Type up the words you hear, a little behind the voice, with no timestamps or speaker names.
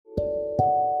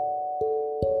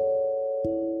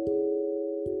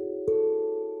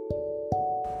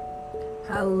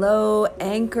Hello,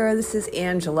 Anchor. This is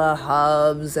Angela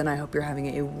Hubbs, and I hope you're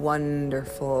having a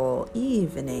wonderful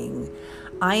evening.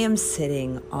 I am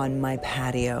sitting on my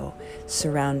patio,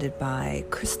 surrounded by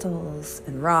crystals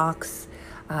and rocks.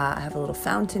 I have a little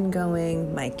fountain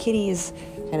going. My kitty's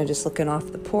kind of just looking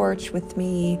off the porch with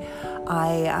me.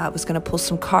 I was going to pull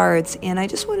some cards, and I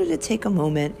just wanted to take a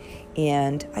moment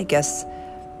and I guess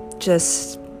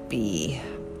just be.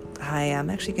 I am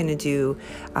actually going to do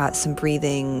some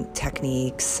breathing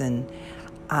techniques, and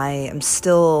I am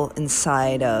still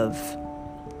inside of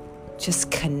just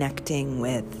connecting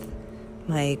with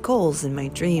my goals and my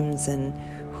dreams and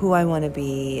who I want to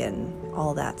be and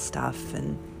all that stuff.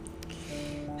 And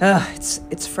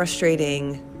it's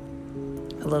frustrating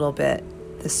a little bit,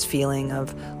 this feeling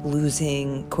of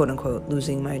losing, quote unquote,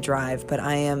 losing my drive, but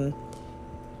I am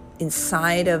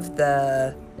inside of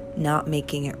the not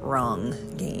making it wrong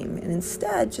game, and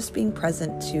instead just being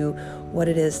present to what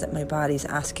it is that my body's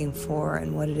asking for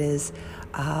and what it is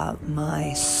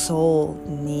my soul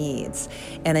needs.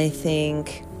 And I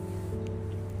think,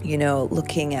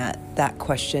 looking at that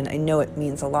question, I know it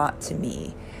means a lot to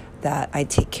me that I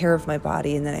take care of my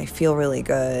body and then I feel really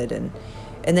good. And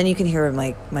then you can hear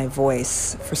my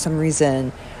voice. For some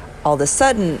reason, all of a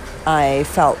sudden, I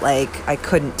felt like I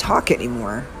couldn't talk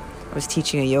anymore. I was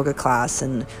teaching a yoga class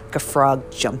and like a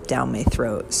frog jumped down my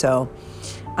throat. So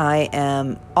I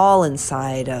am all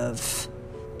inside of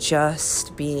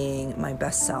just being my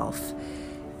best self.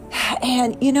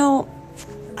 And,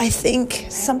 I think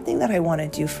something that I want to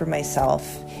do for myself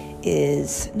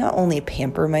is not only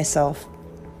pamper myself,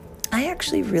 I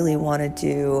actually really want to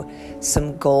do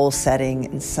some goal setting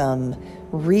and some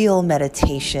real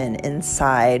meditation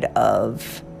inside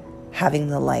of having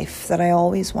the life that I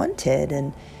always wanted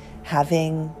and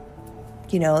having,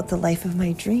 the life of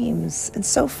my dreams. And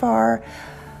so far,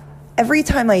 every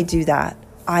time I do that,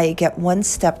 I get one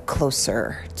step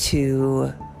closer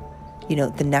to,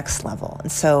 the next level.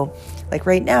 And so,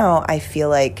 right now, I feel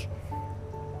like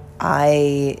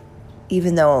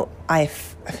even though I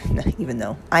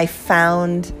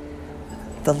found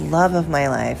the love of my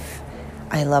life,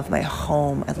 I love my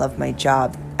home, I love my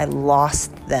job, I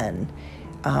lost then,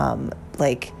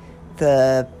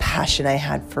 the passion I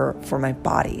had for my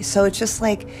body. So it's just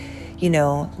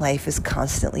life is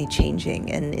constantly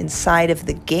changing. And inside of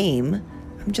the game,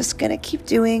 I'm just going to keep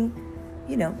doing,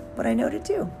 what I know to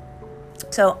do.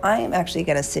 So I am actually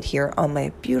going to sit here on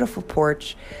my beautiful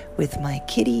porch with my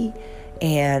kitty,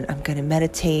 and I'm going to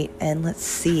meditate, and let's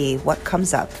see what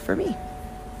comes up for me.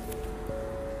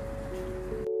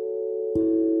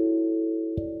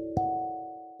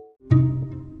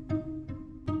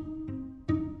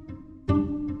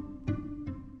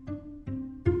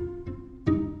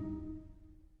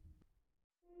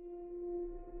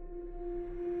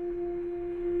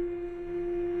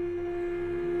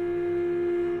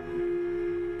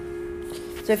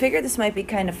 So I figured this might be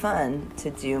kind of fun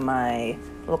to do my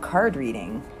little card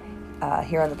reading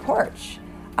here on the porch.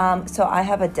 So I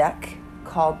have a deck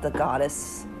called the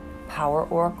Goddess Power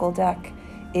Oracle deck.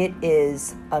 It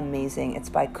is amazing. It's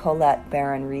by Colette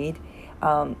Baron Reid.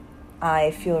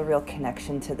 I feel a real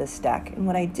connection to this deck. And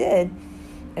what I did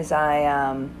is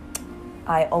I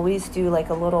always do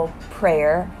a little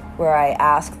prayer where I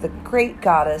ask the great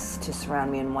goddess to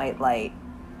surround me in white light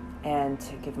and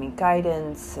to give me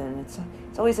guidance. And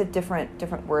it's always a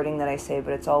different wording that I say,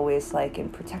 but it's always in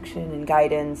protection and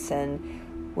guidance and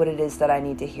what it is that I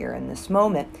need to hear in this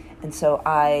moment. And so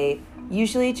I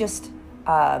usually just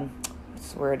shuffle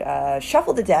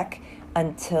the deck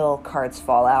until cards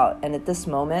fall out. And at this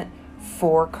moment,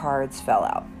 4 cards fell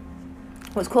out.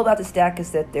 What's cool about this deck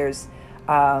is that there's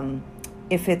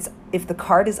if the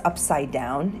card is upside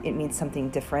down, it means something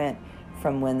different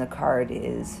from when the card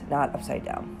is not upside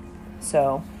down.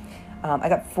 So I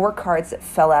got 4 cards that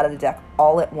fell out of the deck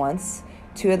all at once.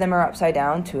 2 of them are upside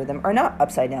down, 2 of them are not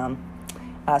upside down.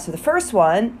 So the first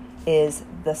one is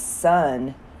the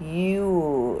Sun.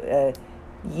 Yi.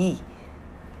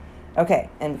 Okay,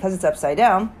 and because it's upside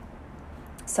down,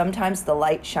 sometimes the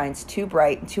light shines too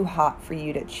bright and too hot for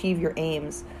you to achieve your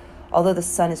aims. Although the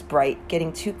sun is bright,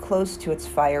 getting too close to its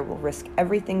fire will risk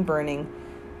everything burning,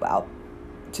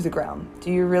 to the ground.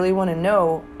 Do you really want to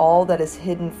know all that is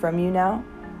hidden from you now?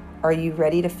 Are you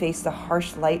ready to face the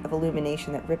harsh light of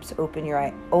illumination that rips open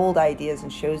your old ideas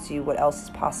and shows you what else is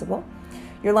possible?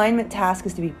 Your alignment task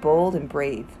is to be bold and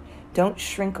brave. Don't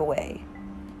shrink away.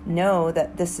 Know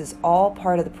that this is all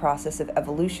part of the process of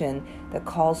evolution that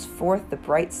calls forth the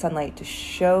bright sunlight to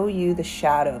show you the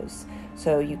shadows,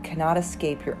 so you cannot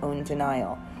escape your own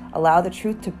denial. Allow the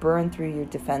truth to burn through your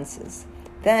defenses.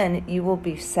 Then you will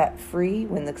be set free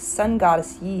when the sun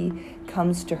goddess Yi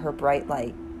comes to her bright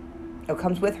light, or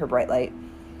comes with her bright light.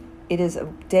 It is a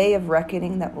day of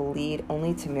reckoning that will lead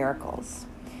only to miracles.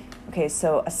 Okay,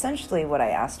 so essentially what I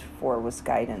asked for was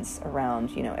guidance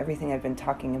around, everything I've been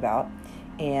talking about.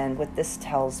 And what this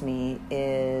tells me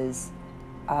is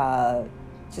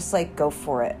just like go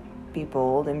for it. Be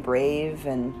bold and brave,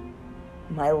 and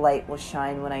my light will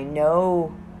shine when I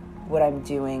know what I'm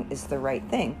doing is the right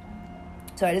thing.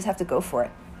 So I just have to go for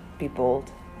it. Be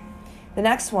bold. The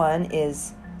next one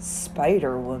is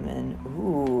Spider Woman.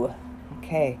 Ooh,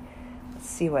 okay. Let's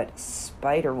see what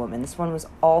Spider Woman. This one was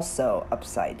also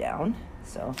upside down.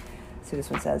 So let's see what this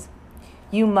one says.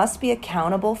 You must be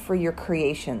accountable for your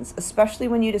creations, especially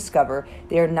when you discover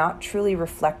they are not truly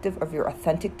reflective of your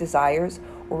authentic desires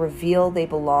or reveal they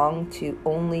belong to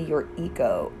only your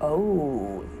ego.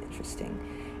 Oh, interesting.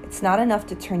 It's not enough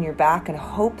to turn your back and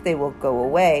hope they will go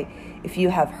away. If you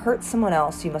have hurt someone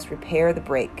else, you must repair the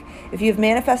break. If you have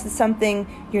manifested something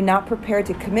you're not prepared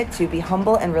to commit to, be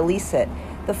humble and release it.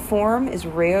 The form is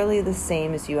rarely the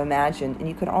same as you imagined, and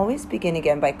you can always begin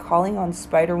again by calling on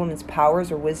Spider-Woman's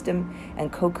powers or wisdom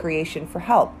and co-creation for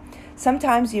help.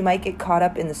 Sometimes you might get caught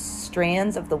up in the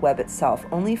strands of the web itself,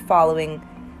 only following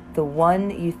the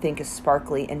one you think is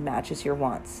sparkly and matches your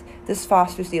wants. This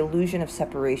fosters the illusion of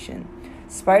separation.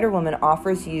 Spider-Woman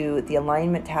offers you the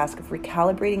alignment task of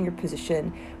recalibrating your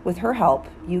position. With her help,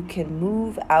 you can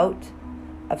move out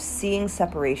of seeing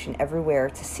separation everywhere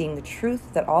to seeing the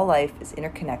truth that all life is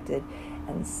interconnected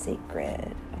and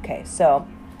sacred. Okay, so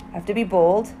I have to be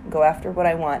bold, go after what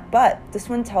I want, but this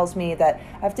one tells me that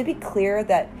I have to be clear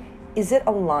that is it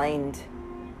aligned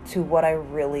to what I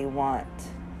really want?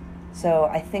 So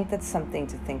I think that's something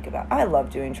to think about. I love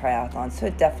doing triathlons, so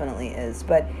it definitely is,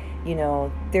 but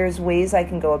there's ways I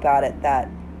can go about it that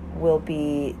will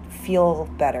feel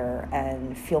better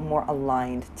and feel more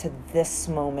aligned to this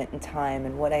moment in time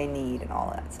and what I need and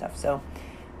all that stuff. So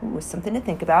something to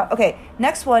think about. Okay,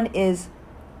 next one is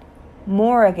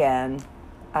Morrigan,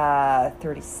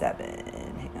 37.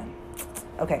 Hang on.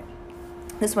 Okay,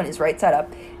 this one is right side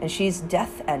up, and she's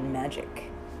death and magic.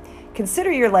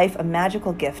 Consider your life a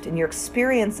magical gift and your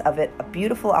experience of it a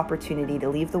beautiful opportunity to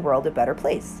leave the world a better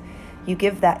place. You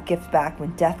give that gift back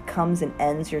when death comes and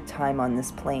ends your time on this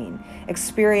plane.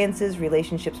 Experiences,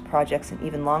 relationships, projects, and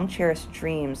even long-cherished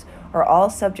dreams are all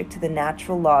subject to the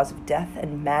natural laws of death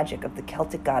and magic of the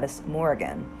Celtic goddess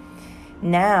Morrigan.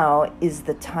 Now is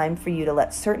the time for you to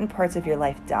let certain parts of your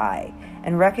life die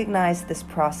and recognize this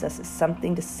process as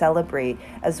something to celebrate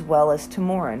as well as to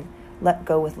mourn. Let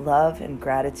go with love and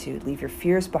gratitude. Leave your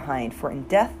fears behind, for in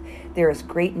death there is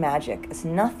great magic, as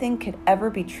nothing could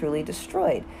ever be truly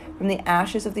destroyed. From the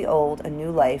ashes of the old, a new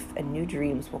life and new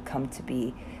dreams will come to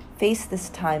be. Face this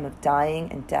time of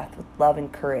dying and death with love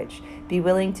and courage. Be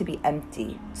willing to be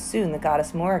empty. Soon the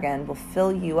goddess Morrigan will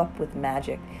fill you up with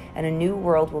magic, and a new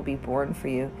world will be born for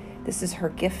you. This is her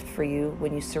gift for you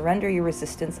when you surrender your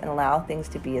resistance and allow things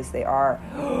to be as they are.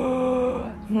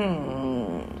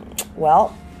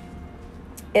 Well,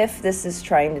 if this is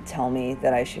trying to tell me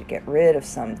that I should get rid of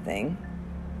something,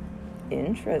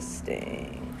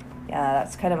 interesting. Yeah,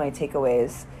 that's kind of my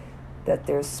takeaways, that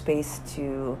there's space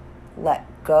to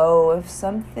let go of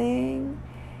something.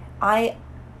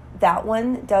 That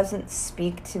one doesn't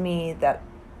speak to me that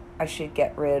I should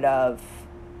get rid of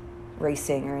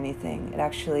racing or anything. It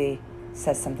actually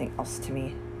says something else to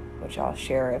me, which I'll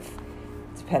share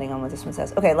depending on what this one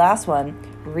says. Okay, last one,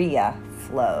 Rhea,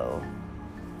 flow.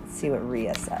 See what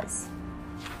Rhea says.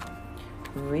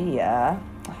 Rhea,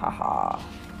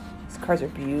 these cards are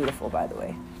beautiful, by the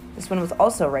way. This one was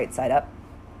also right side up.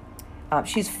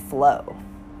 She's flow.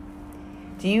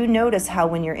 Do you notice how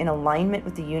when you're in alignment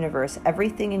with the universe,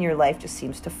 everything in your life just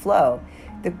seems to flow?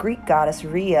 The Greek goddess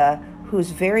Rhea,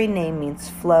 whose very name means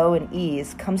flow and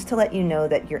ease, comes to let you know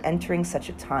that you're entering such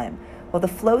a time. While the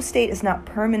flow state is not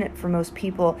permanent for most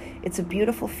people, it's a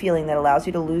beautiful feeling that allows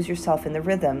you to lose yourself in the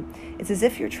rhythm. It's as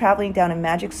if you're traveling down a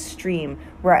magic stream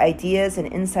where ideas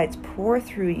and insights pour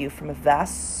through you from a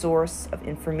vast source of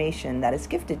information that is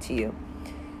gifted to you.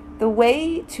 The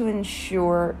way to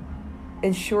ensure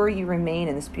you remain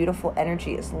in this beautiful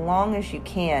energy as long as you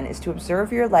can is to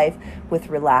observe your life with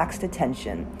relaxed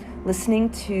attention, listening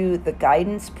to the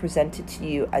guidance presented to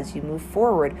you as you move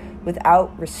forward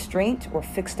without restraint or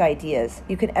fixed ideas.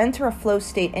 You can enter a flow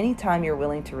state anytime you're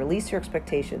willing to release your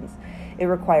expectations. It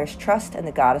requires trust, and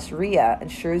the goddess Rhea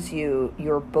ensures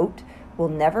your boat will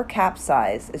never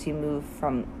capsize as you move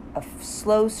from a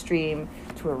slow stream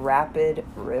to a rapid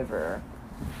river.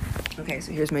 Okay,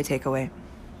 so here's my takeaway.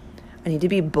 I need to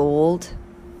be bold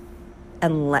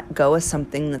and let go of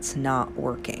something that's not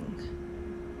working.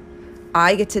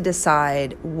 I get to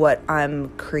decide what I'm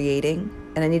creating,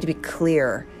 and I need to be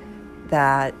clear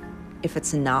that if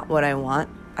it's not what I want,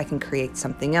 I can create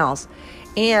something else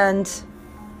and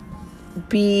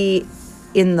be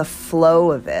in the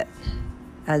flow of it,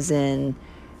 as in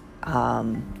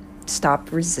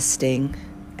stop resisting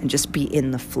and just be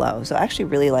in the flow. So I actually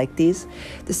really like these.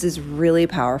 This is really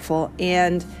powerful,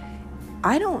 and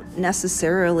I don't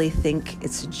necessarily think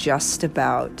it's just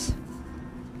about,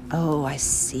 oh, I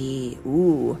see.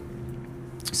 Ooh.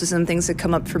 So some things that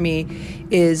come up for me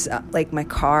is like my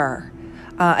car.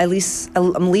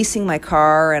 I'm leasing my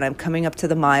car, and I'm coming up to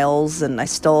the miles, and I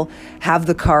still have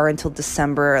the car until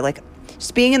December. Like,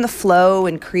 just being in the flow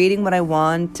and creating what I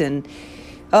want. And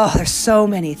there's so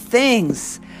many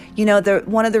things.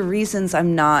 One of the reasons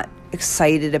I'm not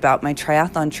excited about my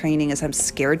triathlon training is I'm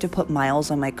scared to put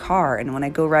miles on my car. And when I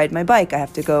go ride my bike, I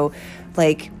have to go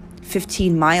like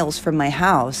 15 miles from my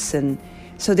house. And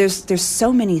so there's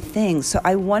so many things. So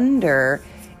I wonder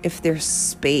if there's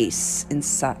space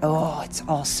inside. Oh, it's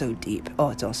all so deep.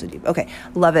 Okay,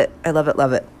 love it. I love it,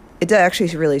 love it. It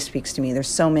actually really speaks to me. There's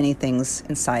so many things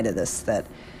inside of this that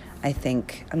I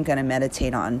think I'm going to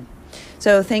meditate on.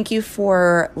 So thank you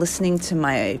for listening to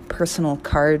my personal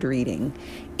card reading.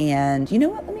 And you know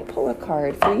what? Let me pull a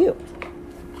card for you.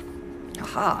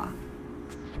 Aha.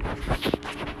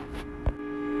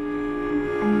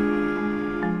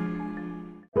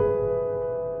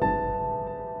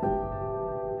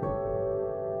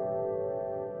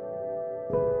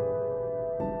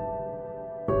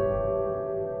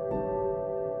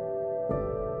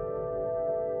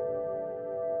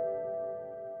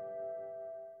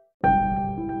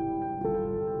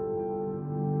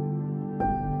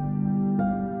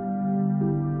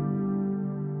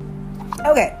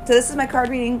 Okay, so this is my card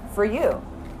reading for you.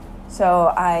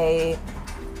 So I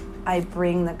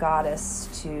bring the goddess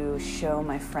to show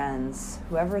my friends,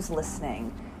 whoever's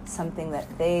listening, something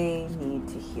that they need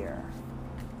to hear.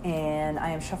 And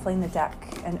I am shuffling the deck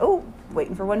and,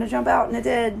 waiting for one to jump out, and it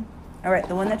did. All right,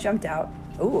 the one that jumped out.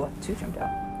 Two jumped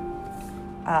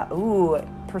out.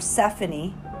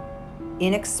 Persephone,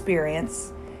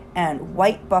 inexperience, and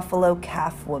white buffalo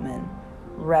calf woman,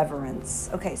 reverence.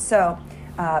 Okay, so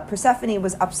Persephone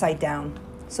was upside down.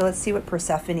 So let's see what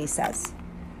Persephone says.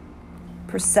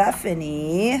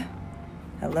 Persephone.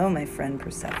 Hello, my friend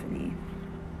Persephone.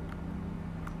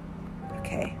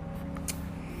 Okay.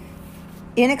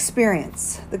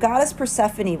 Inexperience. The goddess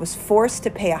Persephone was forced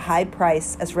to pay a high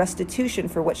price as restitution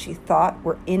for what she thought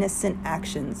were innocent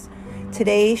actions.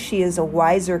 Today, she is a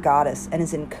wiser goddess and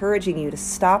is encouraging you to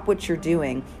stop what you're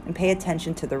doing and pay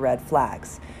attention to the red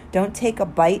flags. Don't take a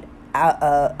bite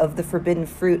of the forbidden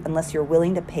fruit unless you're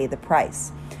willing to pay the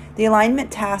price. The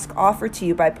alignment task offered to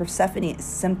you by Persephone is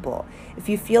simple. If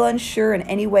you feel unsure in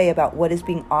any way about what is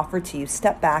being offered to you,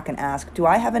 step back and ask, do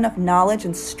I have enough knowledge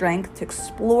and strength to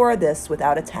explore this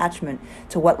without attachment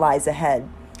to what lies ahead?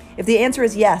 If the answer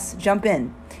is yes, jump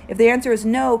in. If the answer is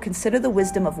no, consider the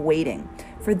wisdom of waiting.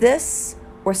 For this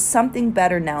or something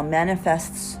better now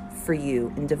manifests for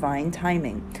you in divine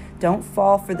timing. Don't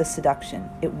fall for the seduction.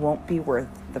 It won't be worth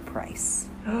the price.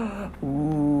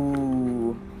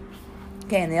 Ooh.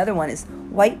 Okay, and the other one is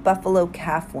white buffalo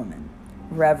calf woman,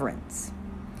 reverence.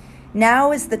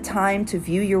 Now is the time to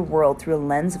view your world through a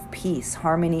lens of peace,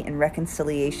 harmony, and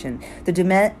reconciliation. The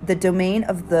domain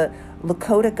of the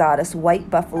Lakota goddess, white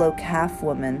buffalo calf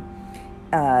woman.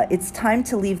 It's time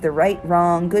to leave the right,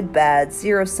 wrong, good, bad,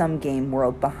 zero-sum game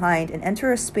world behind and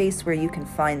enter a space where you can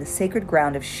find the sacred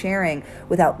ground of sharing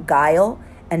without guile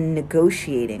and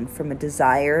negotiating from a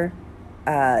desire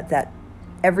that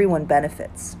everyone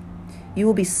benefits. You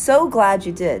will be so glad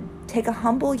you did. Take a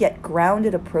humble yet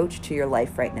grounded approach to your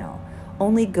life right now.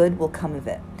 Only good will come of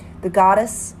it. The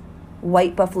goddess,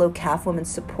 white buffalo calf woman,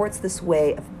 supports this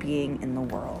way of being in the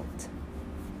world.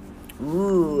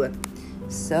 Ooh,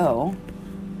 so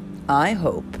I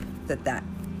hope that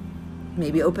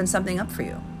maybe opened something up for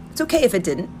you. It's okay if it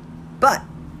didn't, but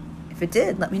if it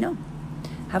did, let me know.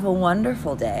 Have a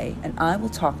wonderful day, and I will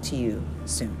talk to you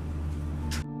soon.